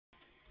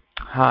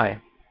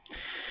Hi,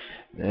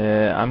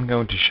 I'm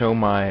going to show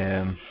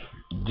my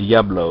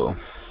Diablo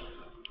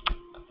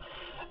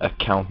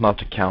account, not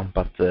account,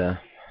 but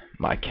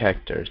my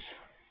characters.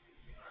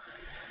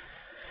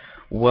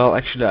 Well,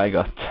 actually I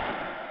got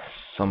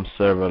some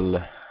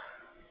several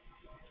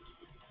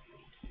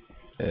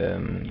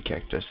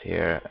characters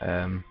here.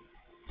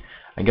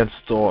 I got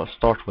to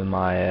start with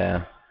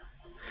my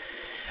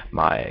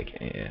my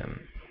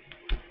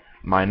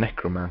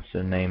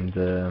necromancer named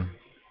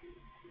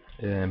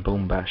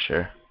Boom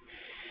Basher.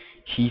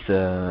 He's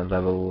a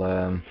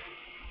level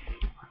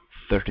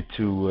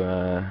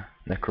 32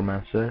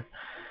 necromancer,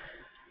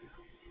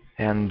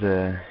 and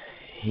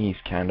he's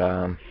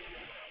kinda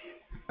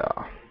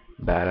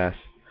badass.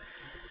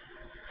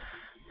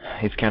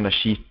 It's kinda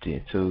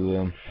cheaty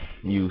to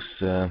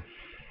use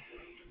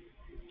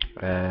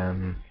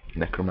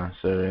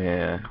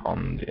necromancer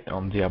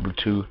on Diablo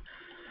 2.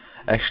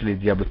 Actually,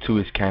 Diablo 2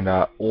 is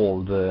kinda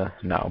old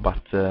now,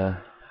 but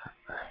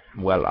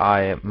well,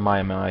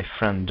 my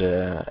friend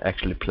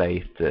actually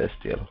play it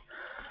still.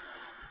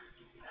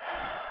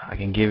 I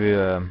can give you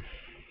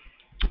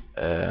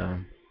a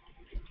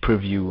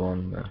preview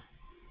on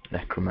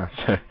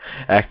necromancer.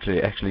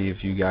 actually,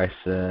 if you guys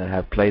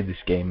have played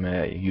this game,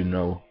 you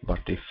know.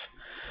 But if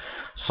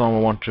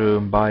someone want to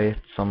buy it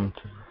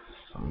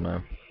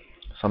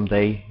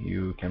someday,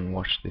 you can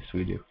watch this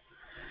video.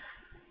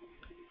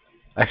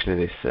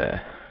 Actually,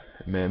 this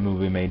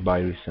movie made by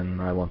reason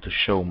I want to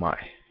show my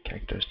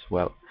characters.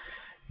 Well,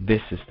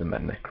 this is the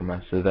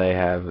necromancer. They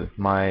have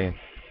my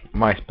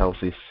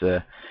spells is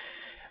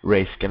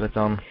raise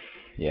skeleton.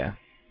 Yeah,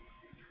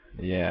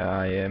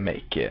 I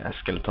make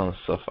skeletons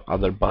of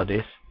other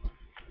bodies,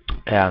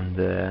 and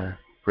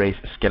raise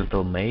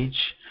skeletal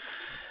mage.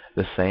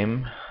 The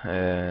same.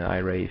 I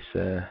raise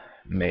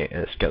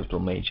skeletal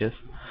mages,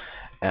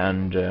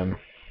 and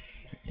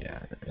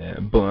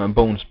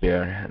bone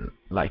spear,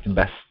 like the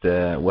best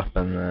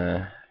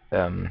weapon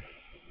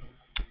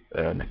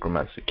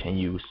necromancer can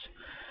use.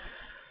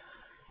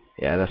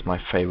 Yeah, that's my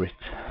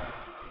favorite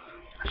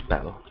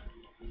spell.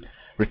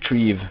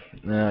 Retrieve,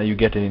 you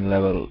get it in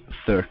level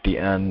 30,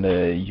 and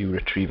you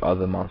retrieve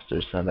other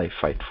monsters and they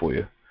fight for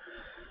you.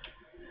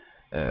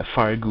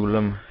 Fire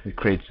golem, it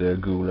creates a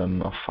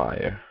golem of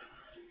fire.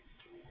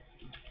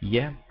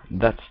 Yeah,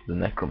 that's the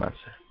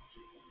necromancer.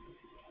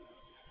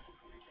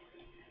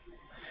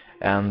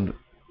 And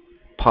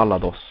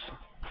Palados,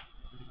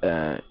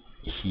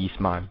 he's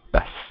my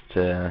best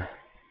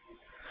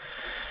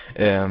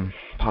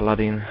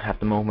paladin at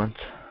the moment.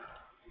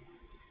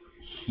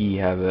 He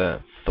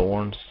have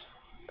thorns,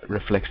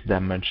 reflects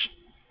damage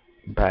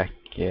back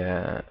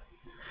at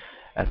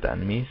the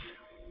enemies.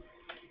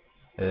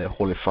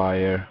 Holy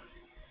fire,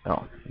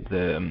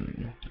 the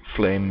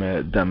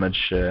flame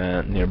damage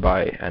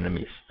nearby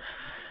enemies,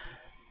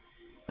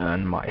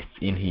 and might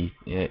inhits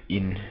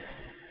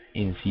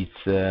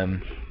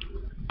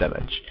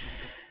damage.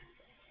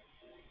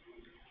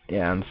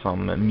 Yeah, and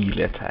some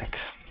melee attacks.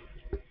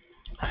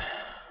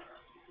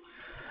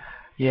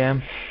 Yeah,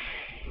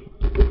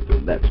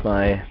 that's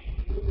my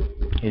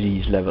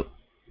release level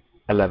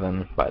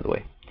 11, by the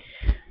way.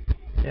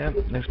 Yeah,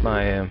 that's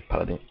my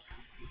paladin.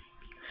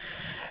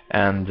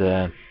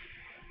 And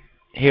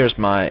here's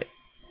my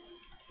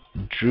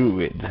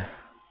druid.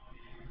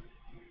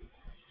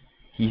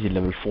 He's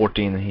level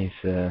 14.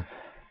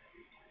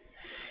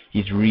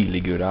 He's really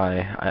good.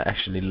 I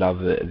actually love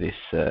this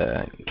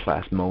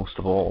class most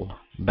of all,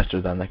 better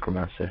than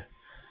necromancer.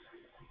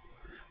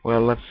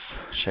 Well, let's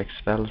check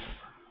spells.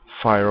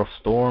 Fire of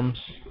storms,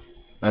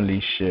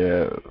 unleash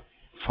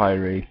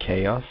fiery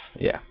chaos.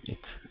 Yeah, it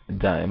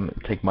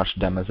take much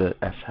damage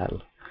as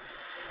hell.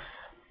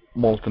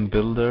 Molten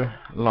builder,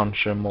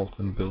 launcher,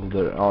 molten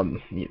builder. Oh,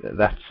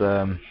 that's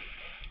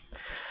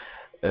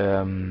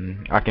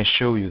I can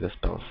show you the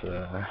spells.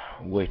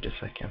 Wait a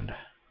second.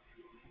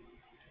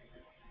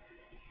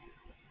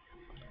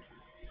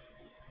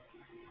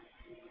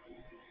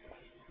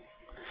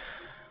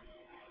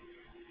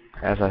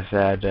 As I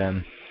said,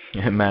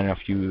 many of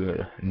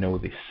you know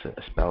these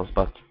spells,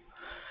 but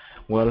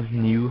well,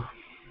 new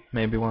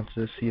maybe want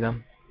to see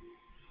them.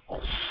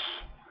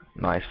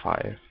 Nice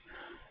fire.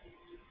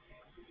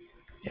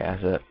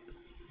 Yeah,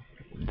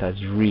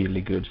 that's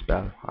really good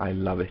spell. I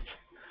love it,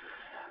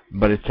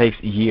 but it takes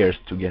years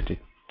to get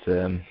it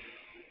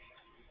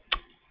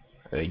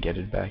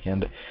back.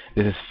 And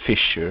this is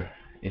fissure.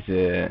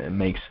 It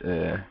makes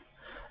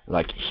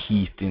like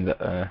heat in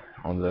the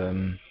on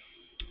the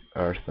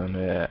earth,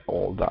 and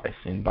all dies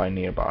by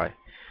nearby.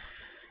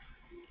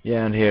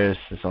 Yeah, and here's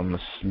some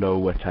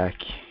slow attack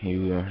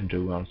you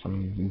do on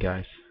some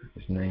guys.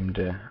 It's named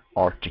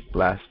Arctic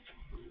Blast.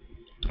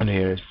 And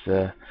here's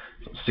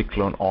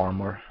Cyclone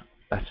Armor.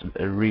 That's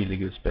a really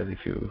good spell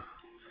if you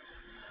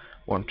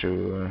want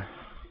to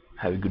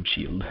have a good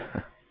shield.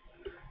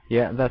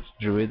 Yeah, that's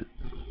Druid.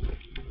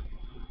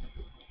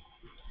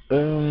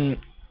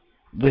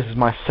 This is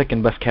my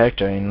second best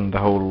character in the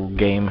whole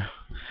game.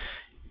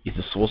 It's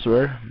a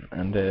sorcerer,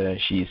 and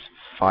she's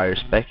fire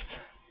spec.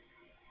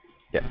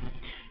 Yeah,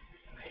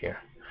 here.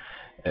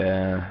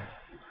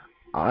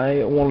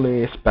 I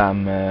only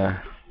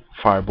spam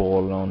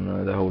fireball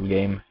on the whole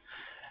game,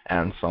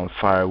 and some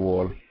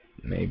firewall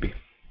maybe,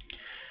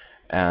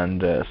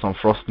 and some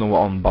frost nova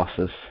on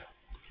bosses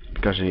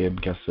because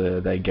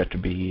they get to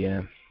be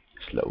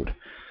slowed.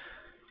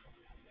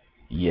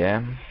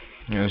 Yeah,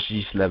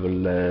 she's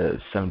level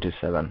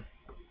 77.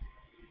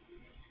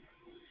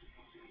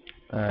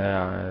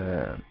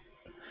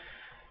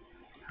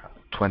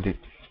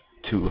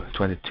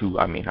 22.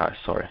 I mean,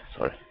 sorry.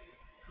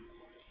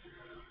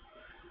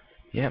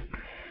 Yep,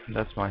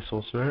 that's my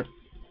sorcerer.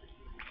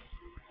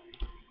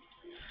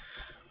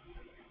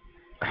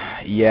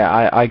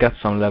 Yeah, I got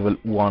some level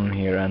 1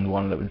 here and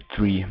one level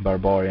 3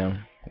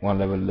 barbarian, one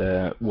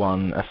level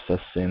 1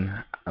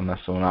 assassin,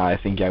 Amazon. I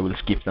think I will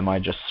skip them. I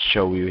just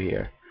show you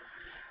here.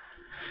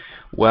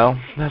 Well,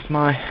 that's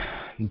my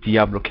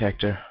Diablo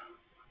character.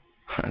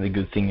 And the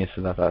good thing is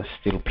that I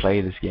still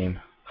play this game.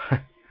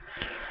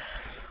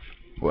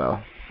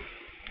 Well,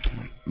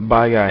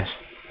 bye guys.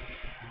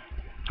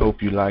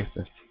 Hope you liked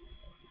it.